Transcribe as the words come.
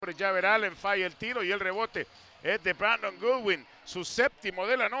Ya verá Allen falla el tiro y el rebote es de Brandon Goodwin, su séptimo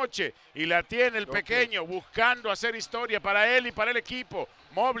de la noche, y la tiene el pequeño buscando hacer historia para él y para el equipo.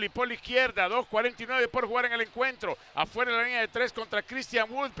 Mobley por la izquierda, 2:49 por jugar en el encuentro, afuera de la línea de 3 contra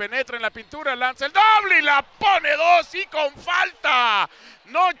Christian Wood, penetra en la pintura, lanza el doble y la pone 2 y con falta.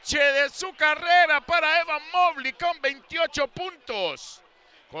 Noche de su carrera para Evan Mobley con 28 puntos.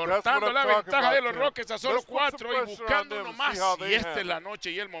 Cortando la ventaja de los Rockets a solo 4 y buscando uno más. Y esta es la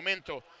noche y el momento